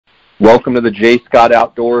Welcome to the J. Scott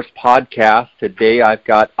Outdoors podcast. Today I've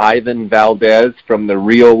got Ivan Valdez from the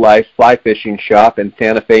Real Life Fly Fishing Shop in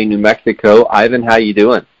Santa Fe, New Mexico. Ivan, how you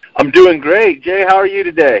doing? I'm doing great. Jay, how are you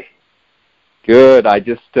today? Good. I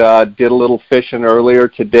just did a little fishing earlier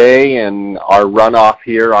today, and our runoff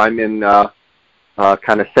here, I'm in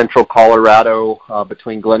kind of central Colorado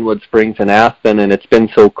between Glenwood Springs and Aspen, and it's been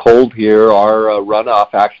so cold here, our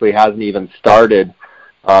runoff actually hasn't even started.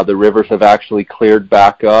 The rivers have actually cleared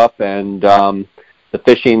back up, and the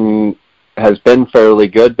fishing has been fairly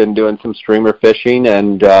good. Been doing some streamer fishing,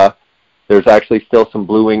 and there's actually still some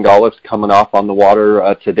blue-winged olives coming off on the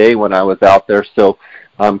water today when I was out there. So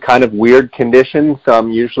kind of weird conditions.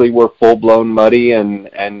 Usually we're full-blown muddy,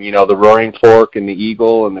 and you know, the Roaring Fork and the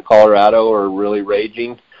Eagle and the Colorado are really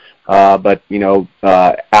raging. But, you know,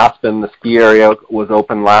 Aspen, the ski area, was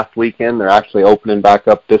open last weekend. They're actually opening back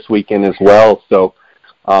up this weekend as well. So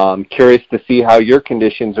curious to see how your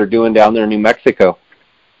conditions are doing down there in New Mexico.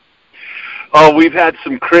 Oh, we've had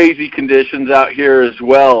some crazy conditions out here as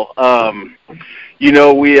well. You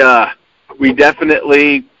know, we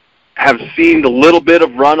definitely have seen a little bit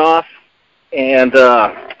of runoff, and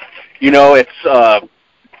you know, it's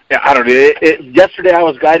I don't know. Yesterday I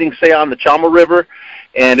was guiding, say, on the Chama River,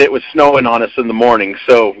 and it was snowing on us in the morning.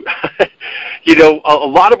 So, you know, a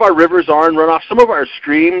lot of our rivers are in runoff. Some of our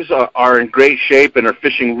streams are in great shape and are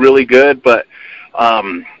fishing really good. But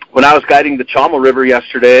when I was guiding the Chama River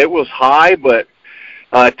yesterday, it was high, but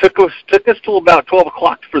it took us till about 12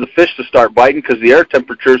 o'clock for the fish to start biting because the air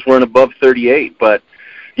temperatures weren't above 38. But,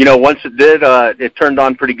 you know, once it did, it turned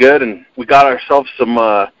on pretty good, and we got ourselves some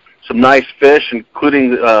nice fish,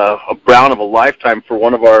 including a brown of a lifetime for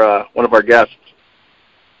one of our guests.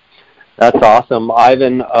 That's awesome.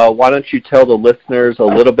 Ivan, why don't you tell the listeners a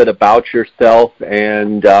little bit about yourself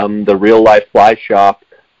and the Real Life Fly Shop,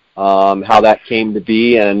 how that came to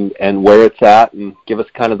be and where it's at, and give us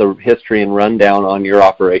kind of the history and rundown on your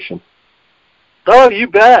operation. Oh, you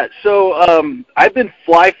bet. So I've been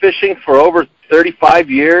fly fishing for over 35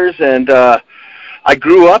 years, and I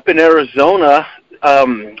grew up in Arizona.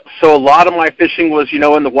 So a lot of my fishing was, you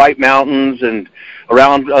know, in the White Mountains and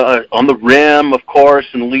around on the Rim, of course,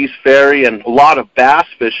 and Lee's Ferry, and a lot of bass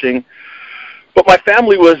fishing. But my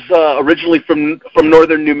family was originally from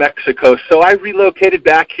northern New Mexico, so I relocated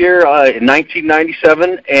back here in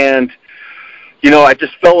 1997, and you know, I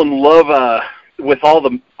just fell in love with all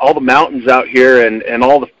the mountains out here and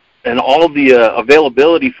all the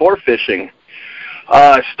availability for fishing.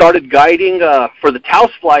 Started guiding for the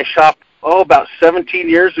Taos Fly Shop about 17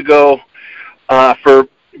 years ago for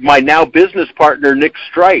my now business partner, Nick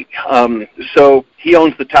Strite. So he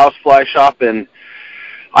owns the Taos Fly Shop, and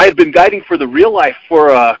I had been guiding for the Real Life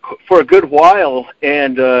for a good while,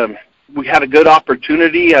 and we had a good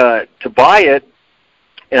opportunity to buy it,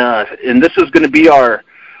 and this is going to be our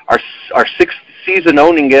sixth season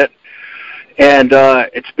owning it, and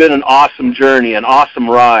it's been an awesome journey, an awesome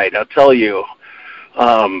ride, I'll tell you.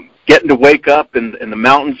 Getting to wake up and the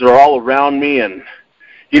mountains are all around me, and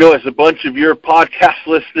you know, as a bunch of your podcast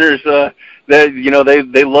listeners,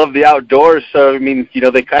 they love the outdoors. So I mean, you know,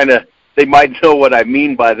 they might know what I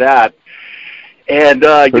mean by that. And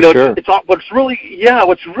you know, sure. What's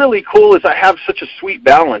really cool is I have such a sweet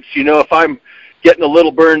balance. You know, if I'm getting a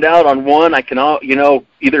little burned out on one, I can, you know,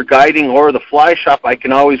 either guiding or the fly shop, I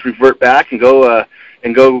can always revert back and go,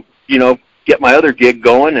 you know, get my other gig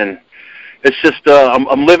going. And it's just,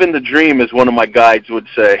 I'm living the dream, as one of my guides would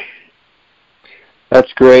say.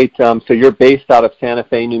 That's great. So you're based out of Santa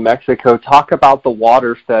Fe, New Mexico. Talk about the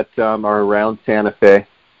waters that are around Santa Fe.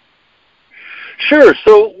 Sure.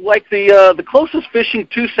 So, like the closest fishing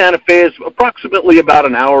to Santa Fe is approximately about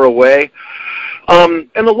an hour away. And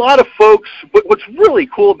a lot of folks, what's really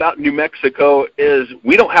cool about New Mexico is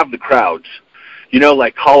we don't have the crowds, you know,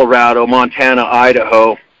 like Colorado, Montana,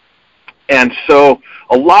 Idaho. And so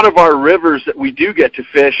a lot of our rivers that we do get to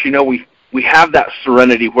fish, you know, we have that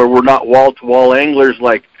serenity where we're not wall-to-wall anglers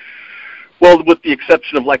like, well, with the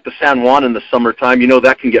exception of like the San Juan in the summertime, you know,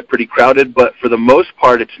 that can get pretty crowded, but for the most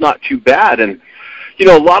part, it's not too bad. And, you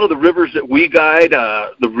know, a lot of the rivers that we guide,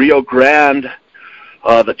 the Rio Grande,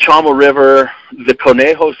 the Chama River, the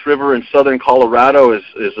Conejos River in southern Colorado is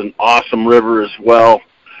an awesome river as well.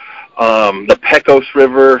 The Pecos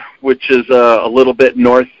River, which is a little bit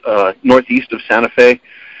northeast of Santa Fe.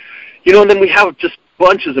 You know, and then we have just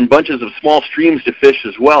bunches and bunches of small streams to fish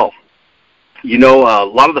as well. You know, a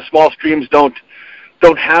lot of the small streams don't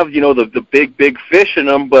have, you know, the big fish in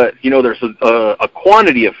them, but, you know, there's a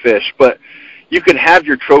quantity of fish. But you can have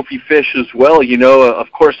your trophy fish as well. You know,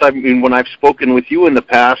 of course, I mean, when I've spoken with you in the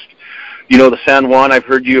past, You know, the San Juan, I've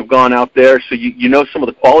heard you have gone out there, so you know some of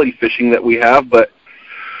the quality fishing that we have, but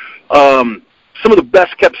some of the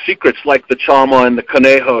best-kept secrets like the Chama and the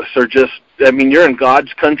Conejos are just, I mean, you're in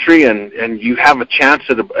God's country, and you have a chance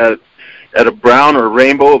at a brown or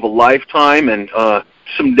rainbow of a lifetime, and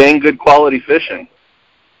some dang good quality fishing.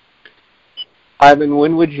 Ivan,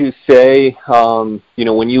 when would you say, you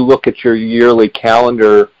know, when you look at your yearly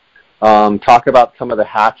calendar, talk about some of the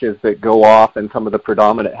hatches that go off and some of the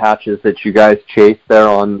predominant hatches that you guys chase there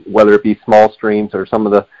on, whether it be small streams or some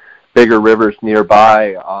of the bigger rivers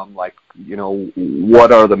nearby. Like, you know,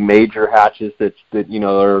 what are the major hatches that you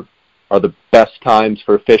know are the best times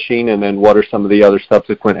for fishing, and then what are some of the other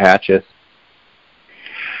subsequent hatches?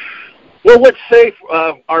 Well, let's say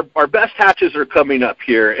our best hatches are coming up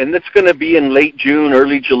here, and it's going to be in late June,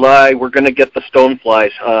 early July. We're going to get the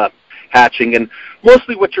stoneflies hatching, and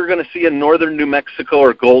mostly what you're going to see in northern New Mexico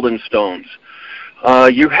are golden stones.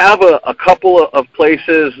 You have a couple of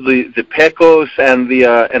places, the Pecos and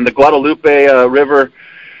the Guadalupe River.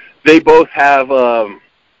 They both have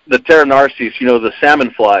the Terranarces, you know, the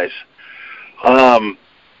salmon flies.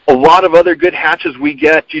 A lot of other good hatches we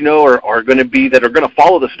get, you know, are going to be that are going to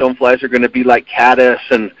follow the stoneflies are going to be like caddis,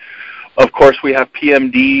 and of course we have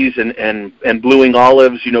PMDs and blueing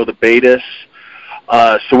olives, you know, the Baetis.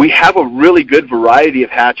 So we have a really good variety of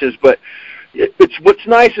hatches, but it's what's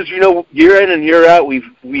nice is, you know, year in and year out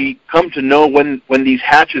we come to know when these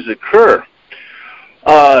hatches occur.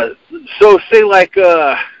 So say like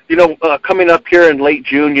you know, coming up here in late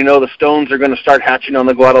June, you know, the stones are going to start hatching on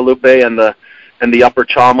the Guadalupe and the upper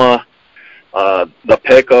Chama, the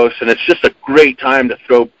Pecos, and it's just a great time to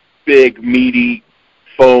throw big, meaty,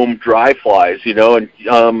 foam dry flies, you know. And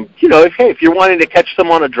you know, if you're wanting to catch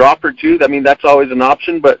them on a drop or two, I mean, that's always an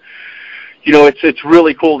option. But you know, it's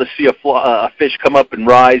really cool to see a fish come up and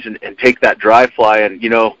rise and take that dry fly, and you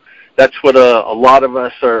know, that's what a lot of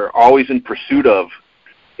us are always in pursuit of,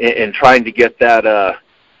 and trying to get that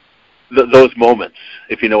those moments,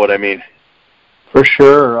 if you know what I mean. For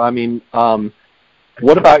sure. I mean,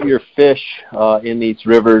 what about your fish in these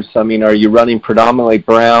rivers? I mean, are you running predominantly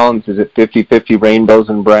browns? Is it 50-50 rainbows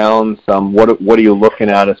and browns? What are you looking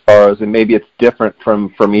at as far as, and maybe it's different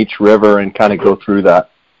from each river, and kind of go through that?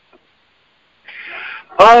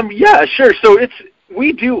 Yeah, sure. So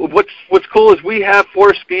we do, what's cool is we have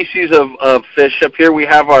 4 species of fish up here. We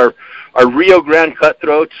have our Rio Grande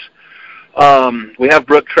cutthroats. We have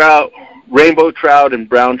brook trout, rainbow trout, and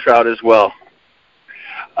brown trout as well.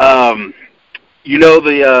 You know,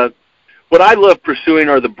 what I love pursuing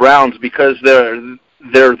are the browns because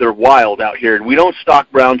they're wild out here. We don't stock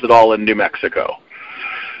browns at all in New Mexico.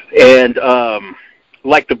 And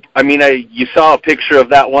you saw a picture of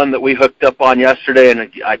that one that we hooked up on yesterday, and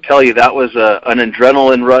I tell you, that was an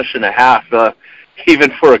adrenaline rush and a half, even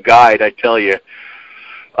for a guide, I tell you.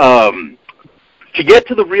 To get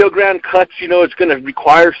to the Rio Grande cuts, you know, it's going to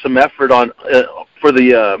require some effort for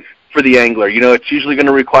the angler. You know, it's usually going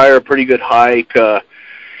to require a pretty good hike,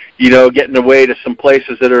 you know, getting away to some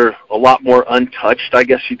places that are a lot more untouched, I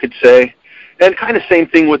guess you could say. And kind of same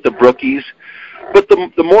thing with the brookies. But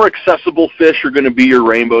the more accessible fish are going to be your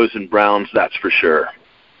rainbows and browns, that's for sure.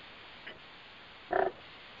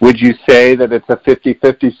 Would you say that it's a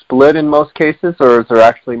 50-50 split in most cases, or is there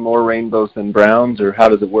actually more rainbows than browns, or how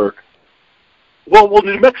does it work? Well,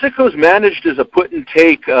 New Mexico's managed as a put and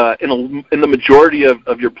take in the majority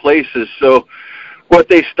of your places. So what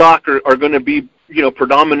they stock are going to be, you know,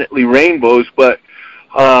 predominantly rainbows, but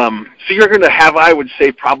so you're going to have, I would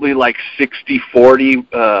say, probably like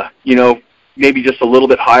 60-40, you know, maybe just a little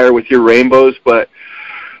bit higher with your rainbows, but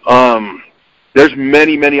there's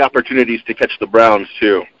many opportunities to catch the browns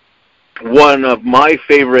too. One of my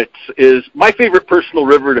favorites is, my favorite personal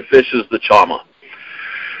river to fish is the Chama.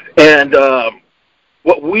 And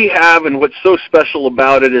what we have and what's so special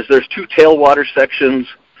about it is there's 2 tailwater sections,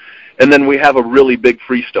 and then we have a really big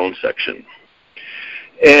freestone section.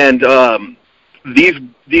 And these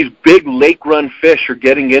big lake run fish are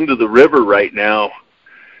getting into the river right now.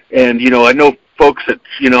 And, you know, I know folks that,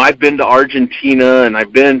 you know, I've been to Argentina and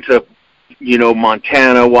I've been to, you know,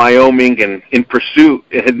 Montana, Wyoming, and in pursuit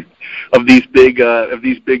of these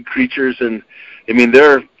big creatures. And I mean,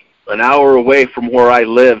 they're an hour away from where I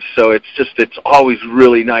live, so it's always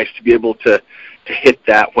really nice to be able to hit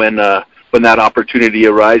that when that opportunity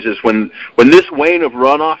arises. When this wane of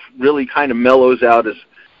runoff really kind of mellows out is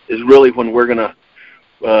really when we're gonna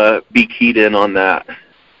be keyed in on that.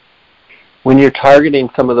 When you're targeting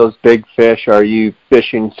some of those big fish, are you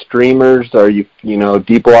fishing streamers? Are you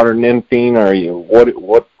deep water nymphing? Are you what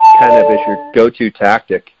kind of is your go-to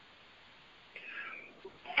tactic?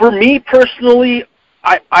 For me personally,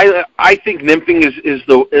 I think nymphing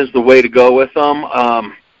is the way to go with them.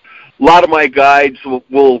 A lot of my guides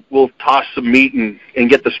will toss some meat and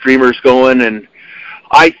get the streamers going, and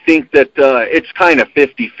I think that it's kind of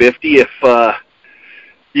 50-50.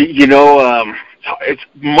 If it's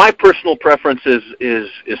my personal preference is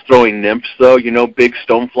throwing nymphs, though. Big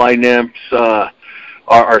stonefly nymphs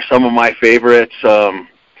are some of my favorites.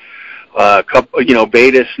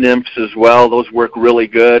 Baetis nymphs as well. Those work really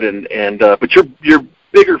good, but your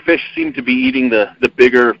bigger fish seem to be eating the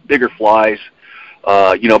bigger flies.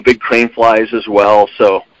 Big crane flies as well.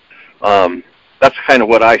 So that's kind of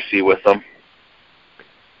what I see with them.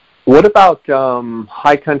 What about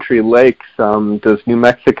high country lakes? Does New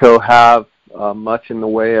Mexico have much in the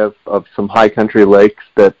way of some high country lakes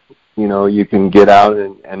that you can get out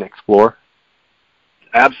and explore?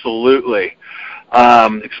 Absolutely,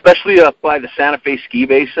 especially up by the Santa Fe ski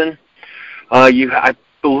basin. I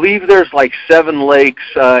believe there's like 7 lakes,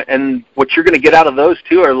 and what you're going to get out of those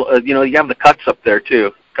too are you have the cuts up there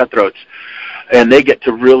too, cutthroats, and they get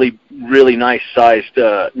to really nice sized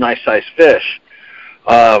fish.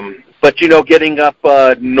 But getting up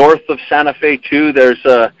north of Santa Fe too, there's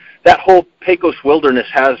that whole Pecos wilderness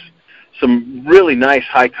has some really nice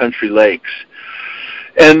high country lakes.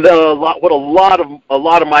 And what a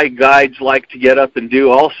lot of my guides like to get up and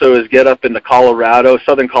do also is get up into Colorado.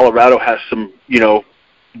 Southern Colorado has some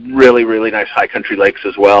really nice high country lakes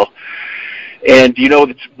as well. And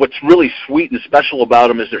what's really sweet and special about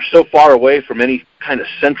them is they're so far away from any kind of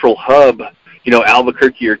central hub,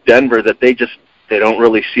 Albuquerque or Denver, that they don't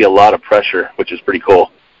really see a lot of pressure, which is pretty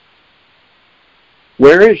cool.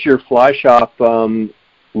 Where is your fly shop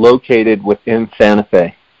located within Santa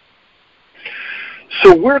Fe?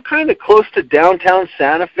 So we're kind of close to downtown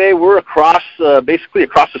Santa Fe. We're basically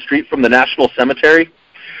across the street from the National Cemetery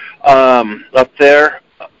up there.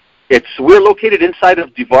 We're located inside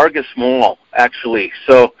of DeVargas Mall, actually.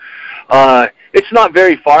 So it's not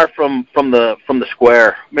very far from the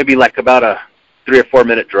square. Maybe like about a 3 or 4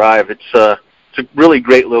 minute drive. It's a really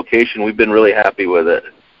great location. We've been really happy with it.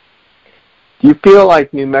 Do you feel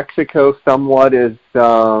like New Mexico somewhat is,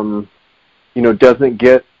 doesn't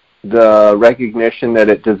get the recognition that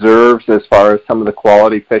it deserves as far as some of the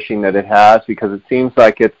quality fishing that it has? Because it seems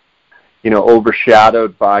like it's,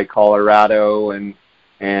 overshadowed by Colorado and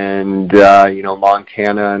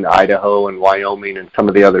Montana and Idaho and Wyoming and some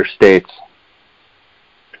of the other states.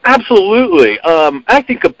 Absolutely. I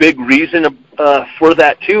think a big reason for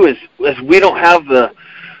that too is we don't have the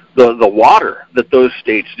water that those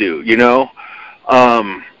states do.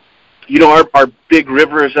 Our big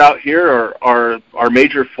rivers out here are our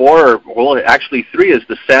major 4, actually 3 is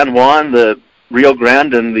the San Juan, the Rio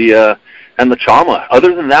Grande, and the Chama.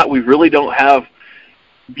 Other than that, we really don't have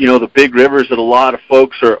the big rivers that a lot of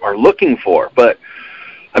folks are looking for. But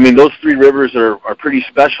I mean, those 3 rivers are pretty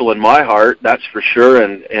special in my heart, that's for sure.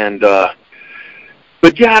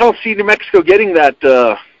 But yeah, I don't see New Mexico getting that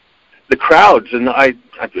the crowds, and I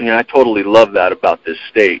totally love that about this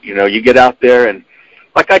state. You get out there, and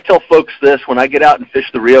like I tell folks this, when I get out and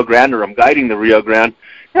fish the Rio Grande or I'm guiding the Rio Grande,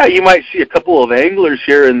 yeah, you might see a couple of anglers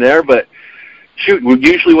here and there, but shoot,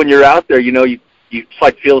 usually when you're out there, you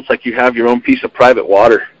feel it's like you have your own piece of private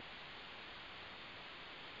water.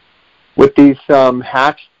 With these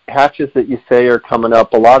hatches that you say are coming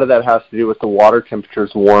up, a lot of that has to do with the water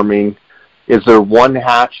temperatures warming. Is there one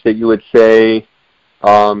hatch that you would say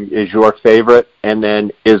is your favorite, and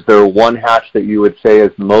then is there one hatch that you would say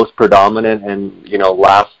is most predominant and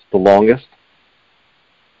lasts the longest?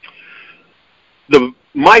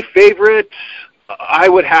 My favorite, I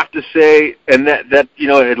would have to say, and that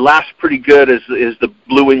it lasts pretty good, is the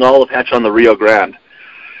blue wing olive hatch on the Rio Grande.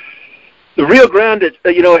 The Rio Grande,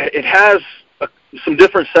 it has some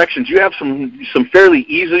different sections. You have some fairly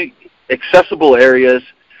easy, accessible areas,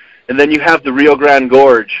 and then you have the Rio Grande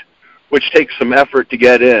Gorge, which takes some effort to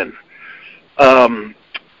get in.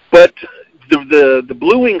 But the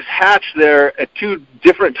blue wings hatch there at 2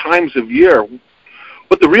 different times of year.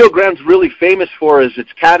 What the Rio Grande's really famous for is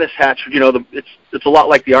its caddis hatch. It's a lot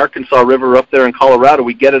like the Arkansas River up there in Colorado.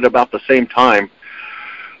 We get it about the same time.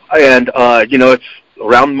 And, it's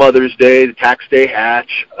around Mother's Day, the tax day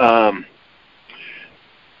hatch.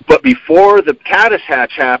 But before the caddis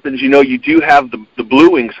hatch happens, you do have the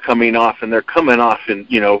blue wings coming off, and they're coming off in,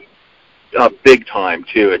 big time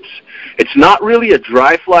too. It's not really a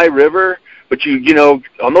dry fly river, but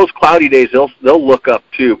on those cloudy days they'll look up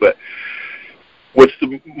too. But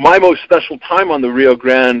my most special time on the Rio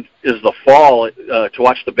Grande is the fall to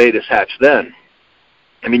watch the Baetis hatch then.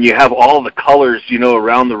 I mean, you have all the colors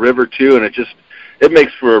around the river too, and it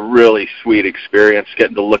makes for a really sweet experience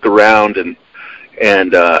getting to look around and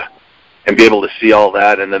and be able to see all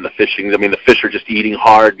that. And then the fishing, I mean, the fish are just eating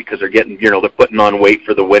hard because they're getting, they're putting on weight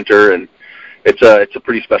for the winter, and it's a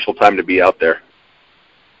pretty special time to be out there.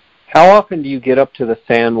 How often do you get up to the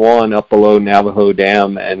San Juan up below Navajo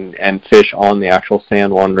Dam and fish on the actual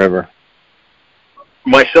San Juan River?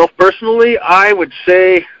 Myself personally, I would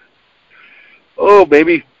say,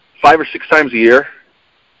 maybe 5 or 6 times a year.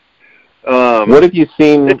 What have you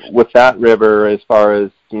seen with that river as far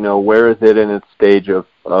as, where is it in its stage of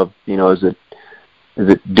is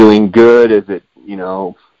it doing good? Is it,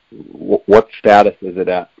 what status is it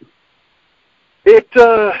at?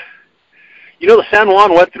 The San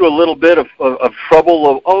Juan went through a little bit of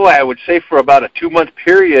trouble I would say for about a 2-month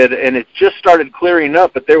period, and it just started clearing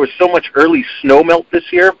up, but there was so much early snow melt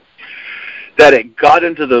this year that it got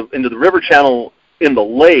into the river channel in the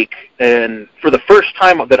lake, and for the first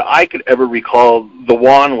time that I could ever recall, the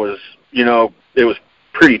Juan was, it was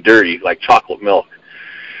pretty dirty, like chocolate milk.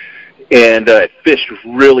 And it fished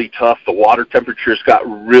really tough. The water temperatures got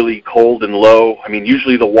really cold and low. I mean,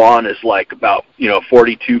 usually the Juan is like about,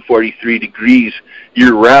 42, 43 degrees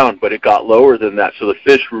year-round, but it got lower than that. So the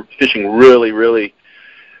fishing really, really,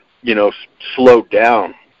 slowed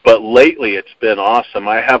down. But lately it's been awesome.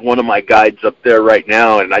 I have one of my guides up there right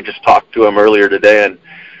now, and I just talked to him earlier today,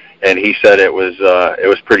 and he said it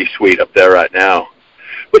was pretty sweet up there right now.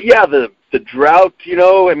 But yeah, the drought,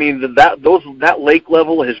 that lake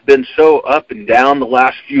level has been so up and down the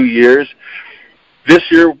last few years. This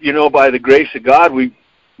year, by the grace of God,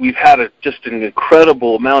 we've had just an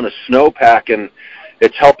incredible amount of snowpack, and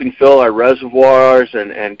it's helping fill our reservoirs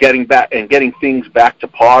and getting things back to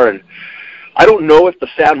par. And I don't know if the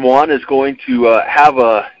San Juan is going to have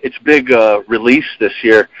its big release this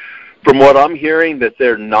year. From what I'm hearing, that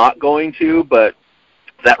they're not going to, but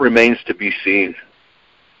that remains to be seen.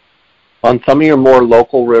 On some of your more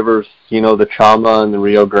local rivers, the Chama and the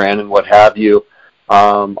Rio Grande and what have you,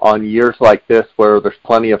 on years like this where there's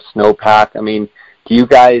plenty of snowpack, I mean, do you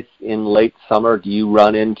guys in late summer, do you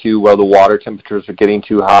run into where the water temperatures are getting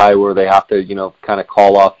too high where they have to, kind of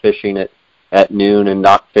call off fishing at noon and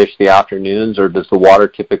not fish the afternoons, or does the water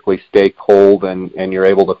typically stay cold and you're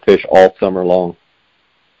able to fish all summer long?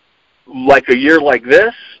 Like a year like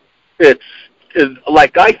this, it's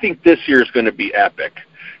like, I think this year is going to be epic.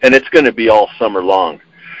 And it's going to be all summer long.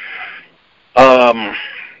 The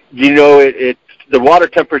water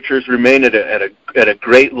temperatures remain at a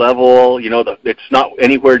great level. It's not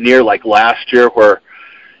anywhere near like last year where,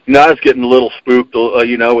 I was getting a little spooked,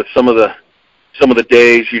 with some of the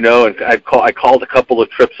days, and I called a couple of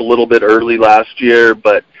trips a little bit early last year,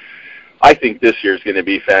 but I think this year is going to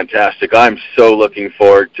be fantastic. I'm so looking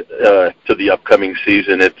forward to the upcoming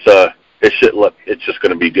season. It's just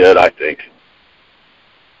going to be good, I think.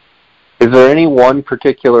 Is there any one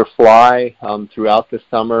particular fly throughout the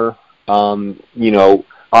summer?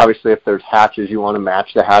 Obviously if there's hatches, you want to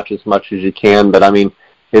match the hatch as much as you can, but I mean,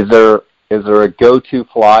 is there a go-to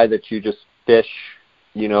fly that you just fish,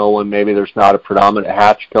 when maybe there's not a predominant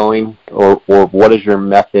hatch going, or what is your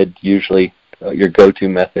method usually, your go-to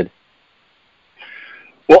method?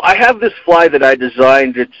 Well, I have this fly that I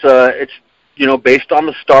designed. It's based on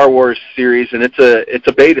the Star Wars series, and it's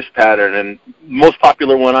a Baetis pattern, and the most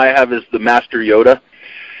popular one I have is the Master Yoda.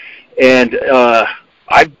 And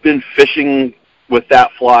I've been fishing with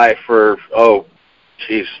that fly for,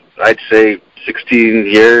 I'd say 16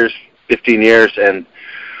 years, 15 years, and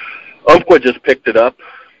Umpqua just picked it up.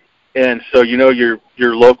 And so, your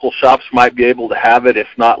local shops might be able to have it. If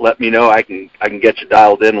not, let me know. I can get you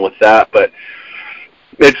dialed in with that. But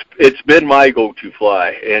it's been my go-to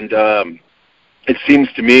fly, and it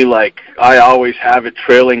seems to me like I always have it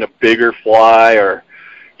trailing a bigger fly or,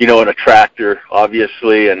 an attractor,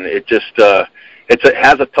 obviously, and it just it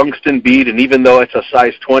has a tungsten bead, and even though it's a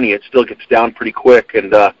size 20, it still gets down pretty quick.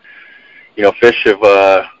 And fish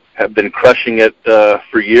have been crushing it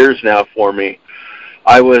for years now for me.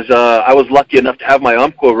 I was lucky enough to have my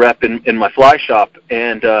Umpqua rep in my FlyShop,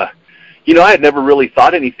 and I had never really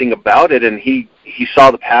thought anything about it, and he saw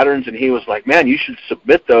the patterns, and he was like, man, you should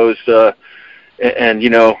submit those and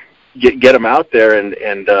get them out there,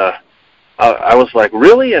 and I was like,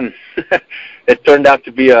 really? And it turned out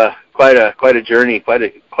to be quite a journey, quite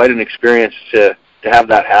an experience to have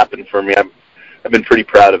that happen for me. I've been pretty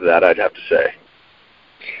proud of that, I'd have to say.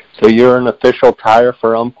 So you're an official tire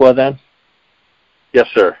for Umpqua then? Yes,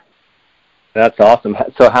 sir. That's awesome.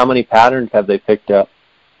 So how many patterns have they picked up?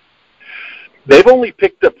 They've only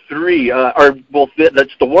picked up 3.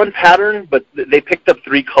 That's the one pattern, but they picked up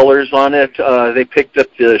 3 colors on it. They picked up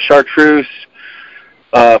the chartreuse,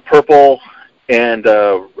 purple, and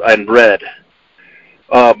red.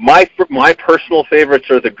 My personal favorites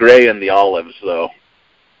are the gray and the olives, though.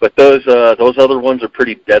 But those other ones are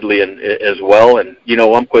pretty deadly as well. And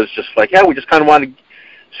Umpqua's just like, yeah, we just kind of want to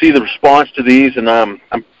see the response to these, and I'm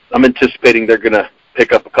anticipating they're going to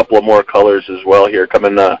pick up a couple of more colors as well here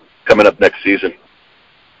coming up next season.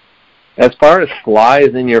 As far as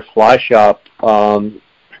flies in your fly shop, talk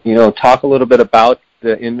a little bit about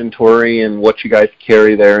the inventory and what you guys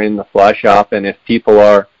carry there in the fly shop, and if people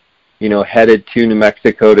are, headed to New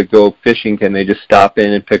Mexico to go fishing, can they just stop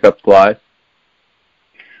in and pick up flies?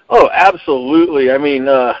 Oh, absolutely. I mean,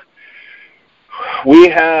 we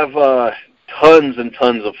have tons and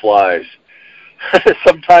tons of flies.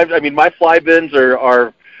 Sometimes, I mean, my fly bins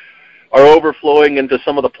are overflowing into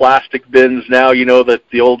some of the plastic bins now. That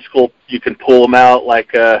the old school, you can pull them out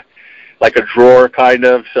like a drawer kind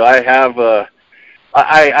of. So I have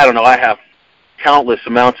I don't know, I have countless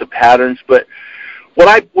amounts of patterns. But what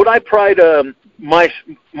I pride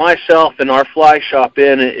myself and our fly shop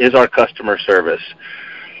in is our customer service.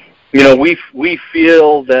 We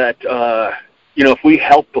feel that if we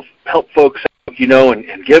help folks out,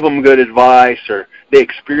 and give them good advice, or they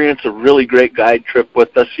experience a really great guide trip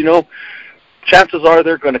with us, chances are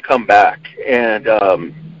they're going to come back. And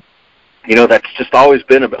that's just always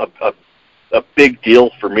been a big deal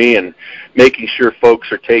for me, and making sure folks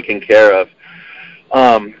are taken care of.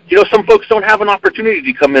 Some folks don't have an opportunity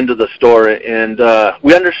to come into the store, and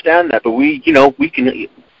we understand that, but we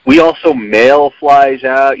also mail flies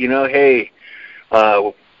out, hey,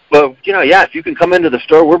 if you can come into the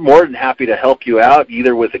store, we're more than happy to help you out,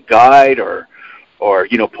 either with a guide or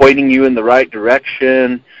pointing you in the right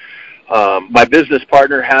direction. My business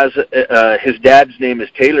partner has, his dad's name is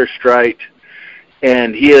Taylor Strite,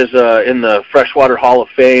 and he is in the Freshwater Hall of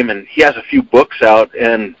Fame, and he has a few books out,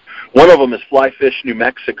 and one of them is Fly Fish New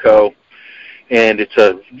Mexico, and it's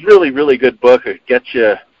a really, really good book. It gets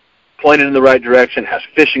you pointed in the right direction, has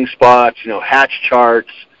fishing spots, hatch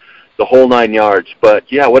charts, the whole 9 yards. But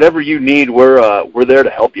yeah, whatever you need, we're there to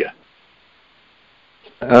help you.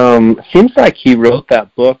 Seems like he wrote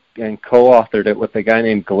that book and co-authored it with a guy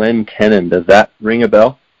named Glenn Tennant. Does that ring a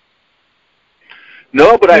bell?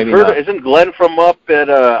 No, but Maybe I've heard, not. Isn't Glenn from up at,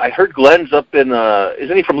 I heard Glenn's up in,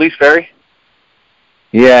 isn't he from Lee's Ferry?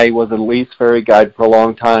 Yeah, he was a Lee's Ferry guide for a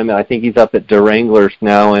long time, and I think he's up at Duranglers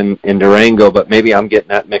now in Durango, but maybe I'm getting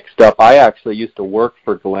that mixed up. I actually used to work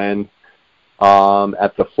for Glenn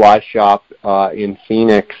at the fly shop in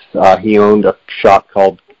Phoenix. He owned a shop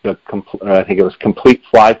called, I think it was Complete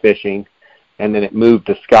Fly Fishing, and then it moved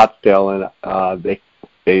to Scottsdale, and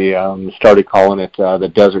they started calling it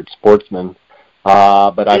the Desert Sportsman.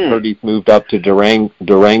 But I've heard he's moved up to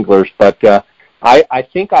Duranglers, but I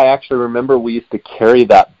think I actually remember we used to carry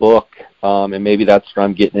that book, and maybe that's where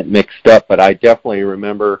I'm getting it mixed up, but I definitely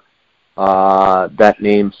remember that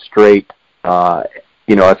name straight,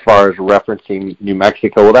 as far as referencing New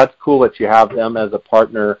Mexico. Well, that's cool that you have them as a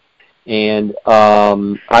partner. And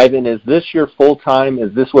Ivan, is this your full-time?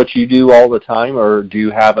 Is this what you do all the time, or do you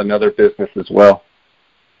have another business as well?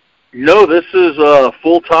 No, this is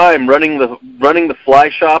full-time, running the fly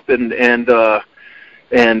shop and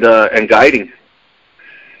guiding.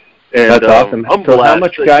 And, that's awesome. I'm so blessed. How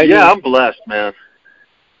much guiding? Yeah, I'm blessed, man.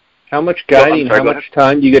 How much guiding, how much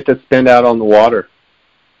time do you get to spend out on the water?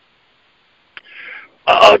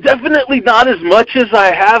 Definitely not as much as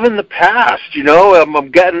I have in the past.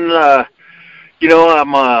 I'm getting, I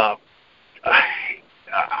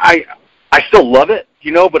still love it,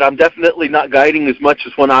 but I'm definitely not guiding as much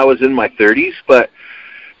as when I was in my 30s. But,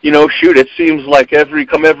 it seems like every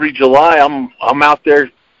July I'm out there.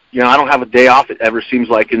 I don't have a day off, it ever seems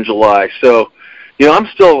like, in July. So, I'm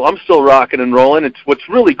still rocking and rolling. It's what's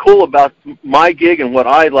really cool about my gig, and what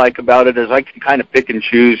I like about it is I can kind of pick and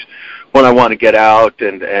choose when I want to get out,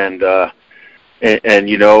 and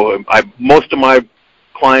most of my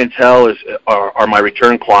clientele are my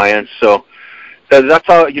return clients. So that's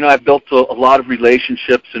how I've built a lot of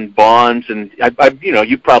relationships and bonds, and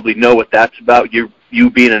you probably know what that's about. You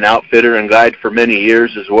being an outfitter and guide for many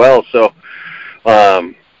years as well. So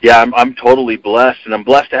I'm totally blessed, and I'm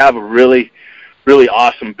blessed to have a really, really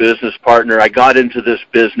awesome business partner. I got into this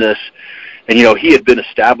business, and he had been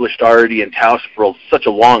established already in Taos for such a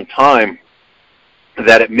long time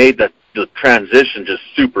that it made the transition just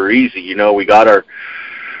super easy.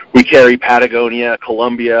 We carry Patagonia,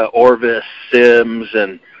 Columbia, Orvis, Sims,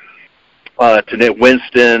 and to name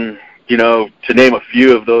Winston, to name a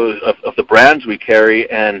few of those of the brands we carry,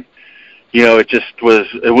 and it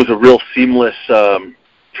was a real seamless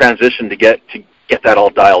transition to get that all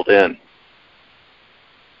dialed in.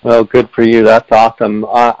 Well, good for you. That's awesome.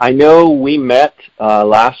 I know we met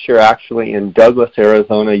last year actually in Douglas,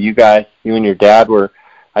 Arizona. You and your dad were,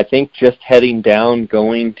 I think, just heading down,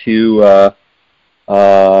 going to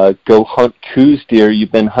go hunt coos deer.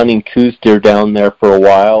 You've been hunting coos deer down there for a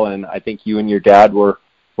while, and I think you and your dad were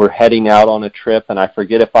heading out on a trip, and I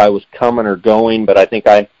forget if I was coming or going, but I think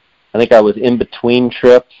I was in between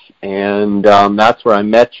trips, and that's where I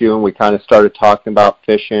met you, and we kind of started talking about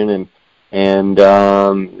fishing, and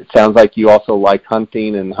it sounds like you also like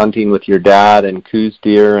hunting with your dad and coos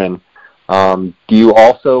deer. And do you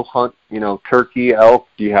also hunt, turkey, elk?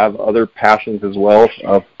 Do you have other passions as well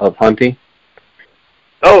of hunting?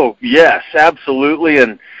 Oh, yes, absolutely.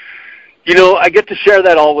 And, I get to share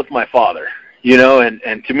that all with my father,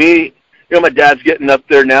 and to me, my dad's getting up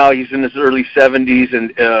there now. He's in his early 70s,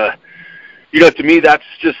 and, to me, that's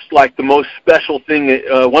just like the most special thing,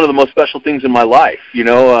 one of the most special things in my life,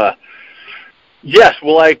 Yes,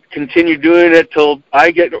 will I continue doing it till I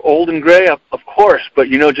get old and gray? Of course, but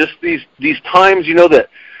just these times, that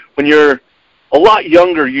when you're a lot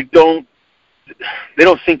younger, they don't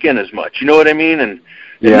sink in as much. You know what I mean? And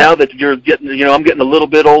now that you're getting, I'm getting a little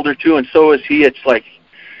bit older too, and so is he. It's like,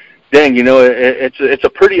 dang, it's a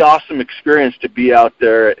pretty awesome experience to be out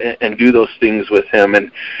there and do those things with him.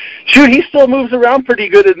 And shoot, he still moves around pretty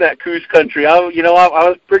good in that coos country. I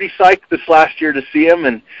was pretty psyched this last year to see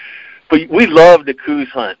him, but we love the coos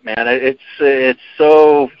hunt, man. It's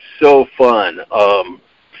so fun.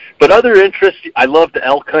 But other interests, I love the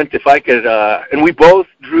elk hunt. If I could, and we both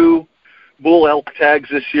drew bull elk tags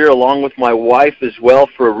this year, along with my wife as well,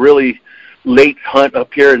 for a really late hunt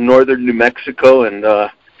up here in northern New Mexico. And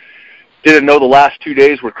didn't know the last 2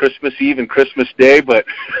 days were Christmas Eve and Christmas Day, but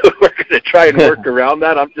we're going to try and work around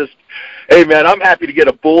that. Hey man, I'm happy to get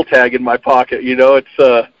a bull tag in my pocket.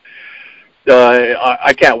 It's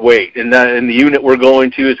I can't wait. And the unit we're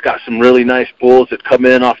going to, it's got some really nice bulls that come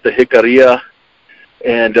in off the Jicarilla,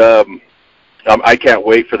 and I can't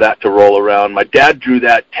wait for that to roll around. My dad drew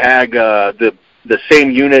that tag, the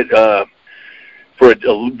same unit for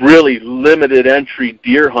a really limited entry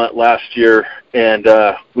deer hunt last year, and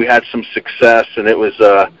we had some success, and it was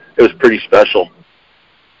pretty special.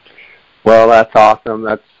 Well, that's awesome.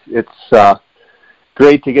 It's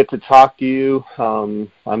great to get to talk to you.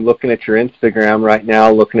 I'm looking at your Instagram right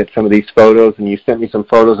now, looking at some of these photos, and you sent me some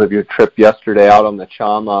photos of your trip yesterday out on the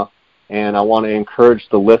Chama. And I want to encourage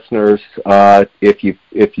the listeners,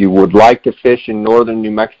 if you would like to fish in northern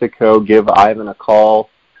New Mexico, give Ivan a call.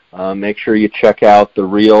 Make sure you check out the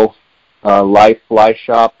Real Life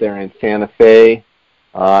FlyShop there in Santa Fe.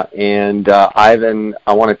 And Ivan,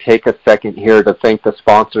 I want to take a second here to thank the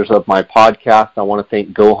sponsors of my podcast. I want to thank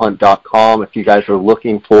GoHunt.com. If you guys are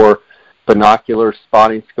looking for binoculars,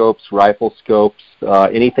 spotting scopes, rifle scopes,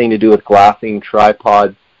 anything to do with glassing,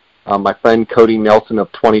 tripods, my friend Cody Nelson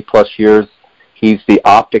of 20-plus years, he's the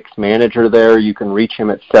optics manager there. You can reach him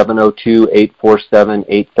at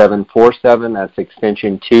 702-847-8747. That's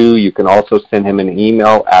extension 2. You can also send him an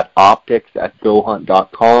email at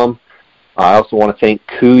optics@gohunt.com. I also want to thank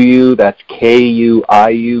KUIU, that's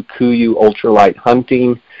K-U-I-U, KUIU Ultralight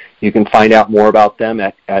Hunting. You can find out more about them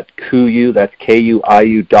at KUIU, that's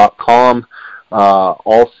KUIU.com.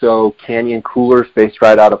 Also, Canyon Coolers, based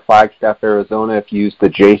right out of Flagstaff, Arizona. If you use the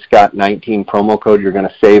JScott19 promo code, you're going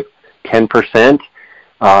to save 10%.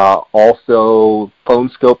 Also,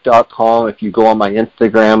 phonescope.com. If you go on my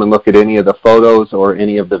Instagram and look at any of the photos or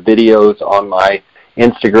any of the videos on my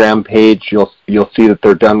Instagram page, you'll see that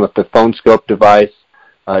they're done with the PhoneScope device.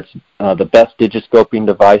 It's the best digiscoping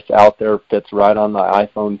device out there. Fits right on the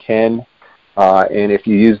iPhone 10. And if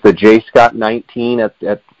you use the JScott19 at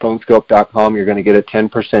phonescope.com, you're going to get a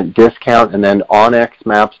 10% discount. And then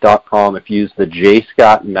onxmaps.com, if you use the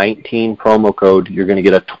JScott19 promo code, you're going to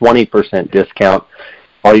get a 20% discount.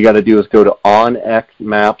 All you got to do is go to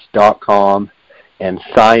onxmaps.com and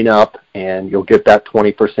sign up, and you'll get that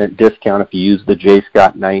 20% discount if you use the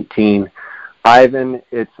JScott19. Ivan,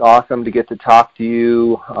 it's awesome to get to talk to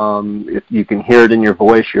you. If you can hear it in your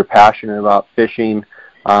voice, you're passionate about fishing.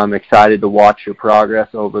 I'm excited to watch your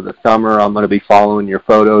progress over the summer. I'm going to be following your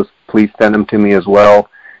photos. Please send them to me as well,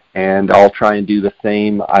 and I'll try and do the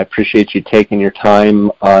same. I appreciate you taking your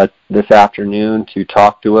time this afternoon to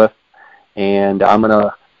talk to us, and I'm going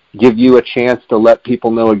to give you a chance to let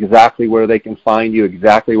people know exactly where they can find you,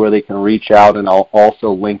 exactly where they can reach out, and I'll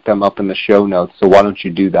also link them up in the show notes. So why don't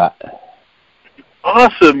you do that?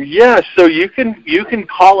 Awesome. Yeah, so you can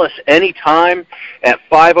call us anytime at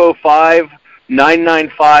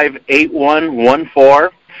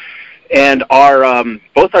 505-995-8114. And our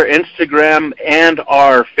both our Instagram and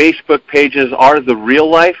our Facebook pages are The Real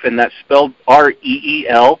Life, and that's spelled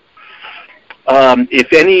REEL.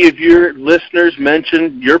 If any of your listeners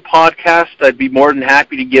mention your podcast, I'd be more than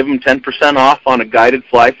happy to give them 10% off on a guided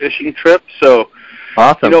fly fishing trip. So,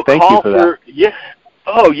 awesome. Thank you for that. Yeah.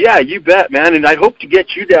 Oh yeah, you bet, man. And I hope to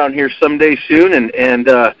get you down here someday soon, and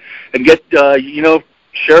get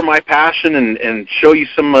share my passion and show you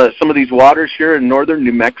some of these waters here in northern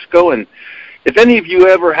New Mexico. And if any of you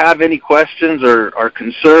ever have any questions or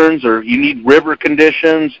concerns, or you need river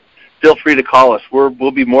conditions, feel free to call us.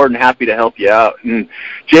 We'll be more than happy to help you out. And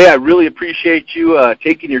Jay, I really appreciate you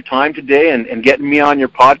taking your time today and getting me on your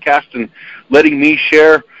podcast and letting me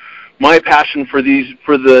share my passion for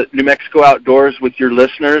the New Mexico outdoors with your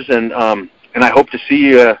listeners. And I hope to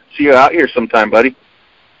see you out here sometime, buddy.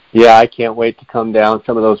 Yeah, I can't wait to come down.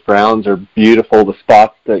 Some of those browns are beautiful. The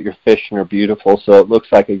spots that you're fishing are beautiful, so it looks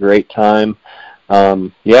like a great time.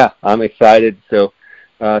 Yeah, I'm excited. So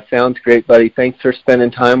sounds great, buddy. Thanks for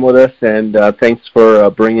spending time with us, and thanks for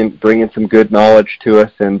bringing some good knowledge to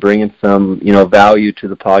us and bringing some value to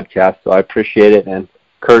the podcast. So I appreciate it, and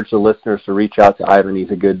encourage the listeners to reach out to Ivan.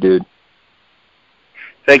 He's a good dude.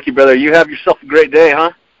 Thank you, brother. You have yourself a great day,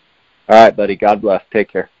 huh? All right, buddy. God bless.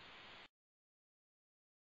 Take care.